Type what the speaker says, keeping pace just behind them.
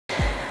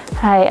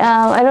Hi,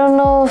 I don't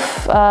know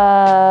if,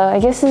 I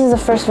guess this is the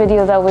first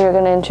video that we're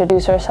going to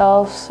introduce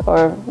ourselves,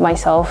 or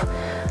myself.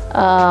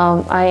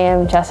 I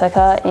am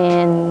Jessica,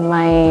 and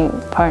my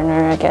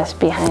partner, I guess,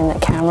 behind the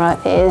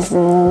camera is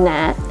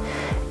Nat.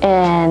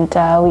 And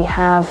we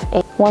have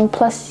a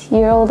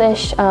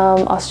 1+-year-old-ish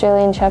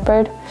Australian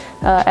Shepherd,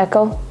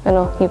 Echo. I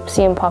know you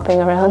see him popping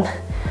around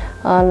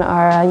on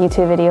our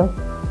YouTube video.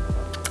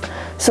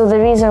 So the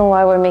reason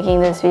why we're making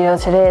this video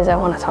today is I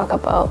want to talk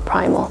about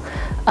Primal.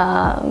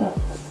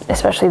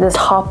 Especially this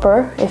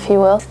hopper, if you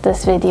will.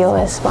 This video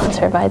is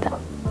sponsored by them.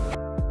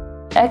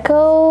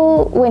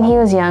 Echo, when he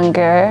was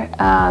younger,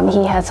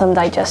 he had some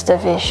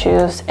digestive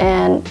issues,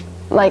 and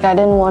like I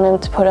didn't want him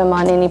to put him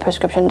on any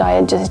prescription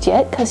diet just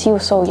yet because he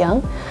was so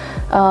young.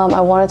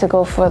 I wanted to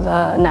go for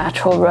the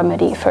natural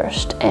remedy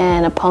first,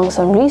 and upon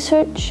some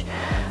research,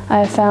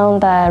 I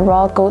found that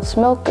raw goat's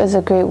milk is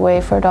a great way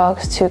for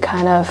dogs to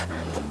kind of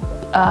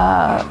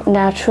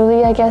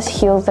naturally, I guess,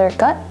 heal their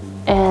gut.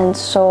 And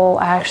so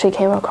I actually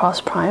came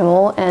across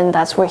Primal, and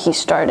that's where he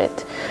started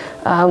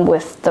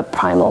with the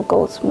Primal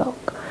goat's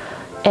milk.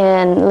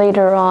 And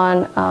later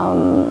on,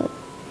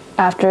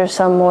 after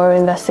some more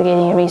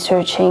investigating and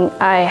researching,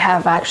 I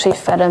have actually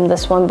fed him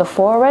this one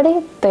before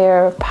already.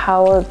 They're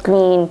Power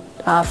Green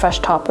Fresh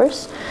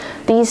Toppers.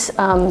 These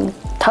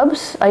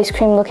tubs, ice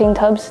cream looking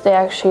tubs, they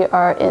actually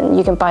are in,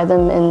 you can buy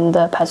them in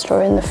the pet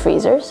store in the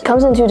freezers. It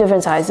comes in 2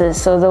 different sizes.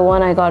 So the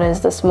one I got is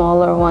the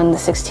smaller one, the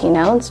 16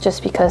 ounce,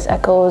 just because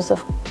Echo is a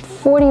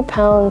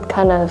 40-pound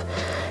kind of,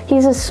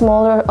 he's a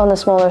smaller, on the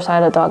smaller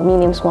side of dog,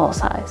 medium small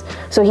size.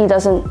 So he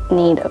doesn't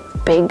need a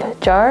big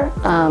jar.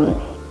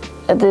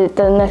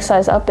 The next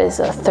size up is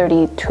a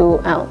 32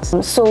 ounce.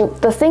 So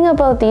the thing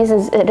about these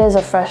is it is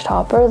a fresh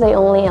topper. They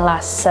only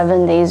last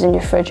 7 days in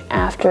your fridge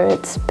after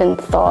it's been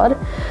thawed.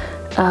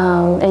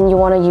 And you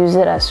want to use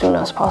it as soon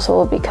as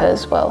possible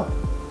because, well,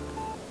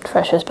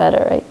 fresh is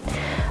better, right?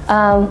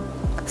 I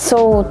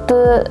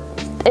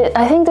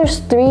think there's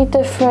 3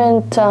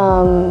 different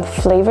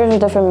flavors or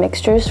different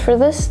mixtures for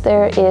this.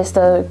 There is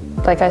the,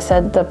 like I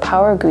said, the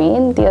Power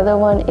Green. The other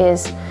one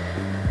has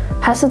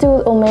to do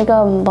with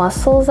omega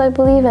mussels, I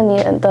believe,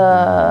 and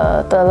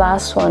the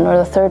last one, or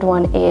the third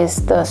one, is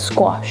the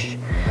squash.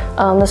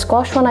 The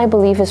squash one, I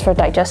believe, is for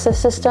digestive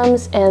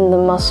systems, and the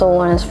mussel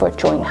one is for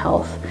joint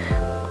health.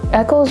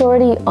 Echo's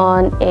already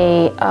on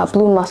a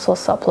blue mussel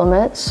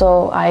supplement,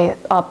 so I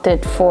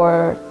opted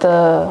for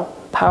the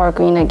Power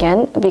Green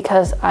again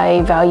because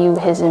I value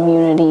his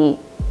immunity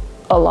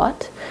a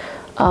lot.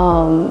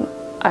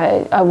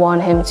 I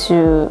want him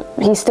to,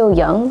 he's still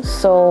young,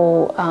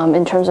 so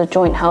in terms of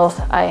joint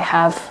health, I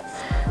have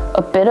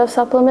a bit of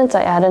supplements.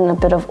 I added in a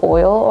bit of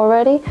oil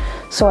already,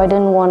 so I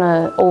didn't want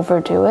to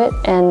overdo it.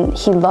 And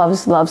he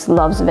loves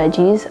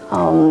veggies.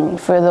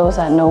 For those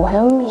that know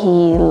him,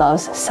 he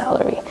loves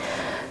celery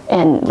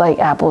and like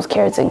apples,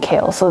 carrots, and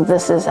kale. So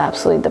this is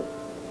absolutely the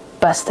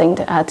best thing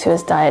to add to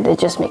his diet. It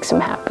just makes him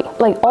happy.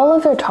 Like, all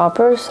of their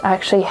toppers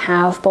actually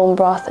have bone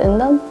broth in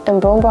them,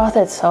 and bone broth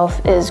itself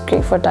is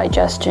great for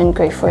digestion,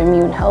 great for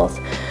immune health,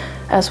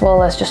 as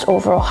well as just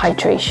overall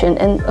hydration.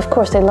 And of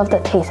course, they love the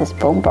taste. It's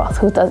bone broth.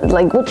 Who doesn't,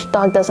 like, which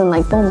dog doesn't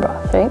like bone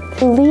broth, right? I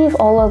believe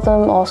all of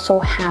them also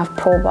have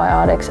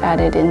probiotics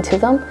added into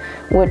them,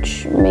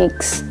 which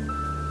makes,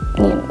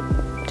 you know,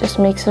 just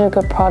makes it a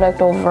good product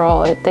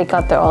overall. They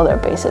got all their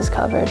bases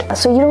covered.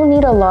 So you don't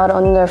need a lot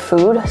on their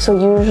food. So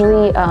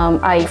usually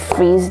I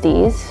freeze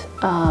these.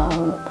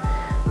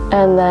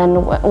 And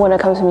then when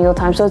it comes to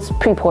mealtime, so it's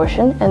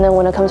pre-portioned, and then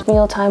when it comes to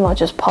mealtime, I'll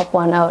just pop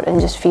one out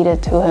and just feed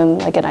it to him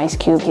like an ice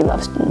cube. He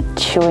loves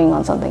chewing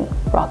on something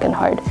rockin'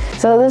 hard.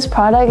 So this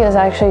product is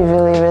actually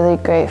really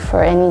great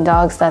for any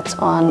dogs that's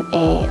on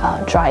a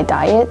dry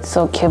diet,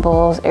 so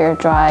kibbles,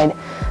 air-dried,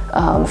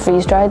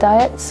 freeze-dried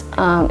diets.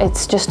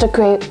 It's just a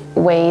great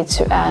way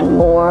to add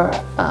more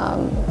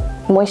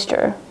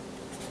moisture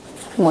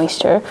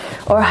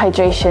or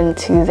hydration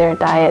to their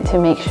diet to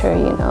make sure,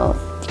 you know,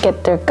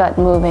 get their gut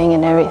moving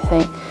and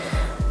everything.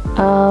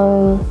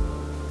 I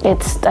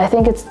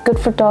think it's good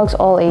for dogs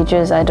all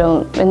ages. And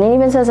it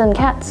even says in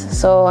cats.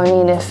 So I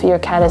mean, if your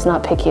cat is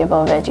not picky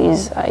about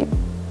veggies, I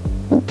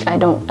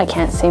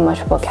can't say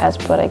much about cats,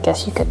 but I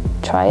guess you could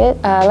try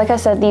it. Like I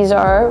said, these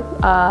are,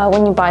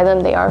 when you buy them,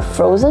 they are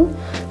frozen.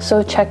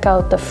 So check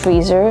out the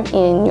freezer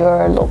in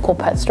your local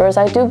pet stores.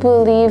 I do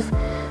believe,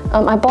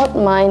 I bought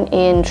mine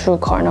in True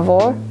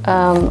Carnivore,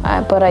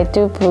 but I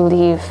do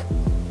believe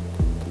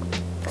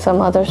some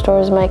other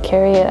stores might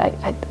carry it.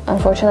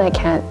 Unfortunately, I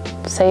can't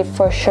say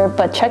for sure,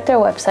 but check their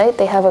website.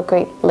 They have a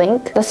great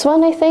link. This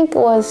one, I think,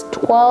 was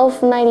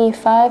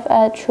 $12.95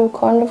 at True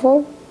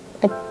Carnivore.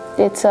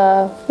 It's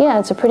a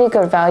pretty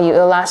good value.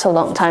 It'll last a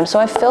long time. So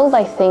I filled,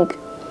 I think,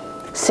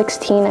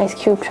 16 ice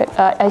cube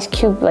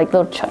like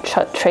little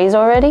trays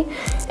already,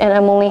 and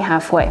I'm only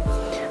halfway.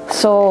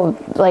 So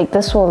like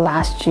this will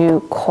last you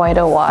quite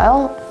a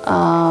while.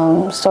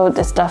 So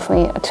it's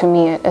definitely, to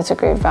me, it's a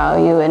great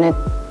value, and it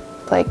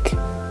like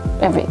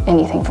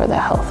anything for their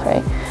health,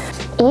 right?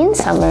 In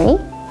summary,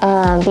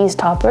 these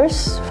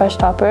toppers, fresh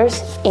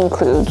toppers,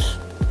 includes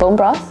bone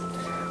broth,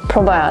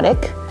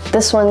 probiotic,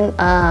 This one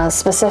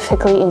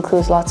specifically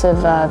includes lots of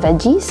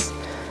veggies,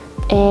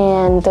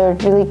 and they're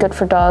really good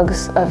for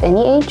dogs of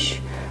any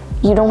age.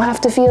 You don't have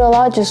to feed a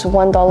lot, just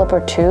one dollop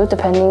or two,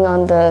 depending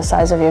on the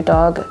size of your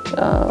dog.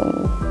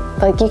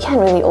 Like, you can't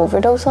really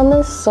overdose on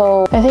this,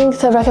 so I think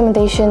the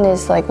recommendation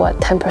is like, what,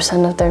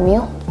 10% of their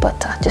meal, but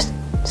just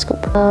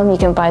scoop. You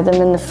can buy them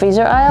in the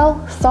freezer aisle.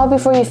 Thaw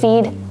before you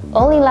feed.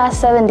 Only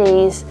lasts 7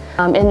 days.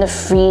 In the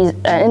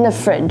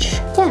fridge.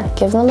 Yeah,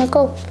 give them a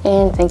go.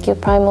 And thank you,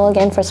 Primal,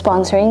 again for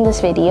sponsoring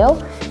this video.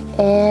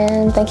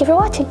 And thank you for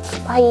watching.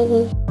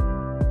 Bye.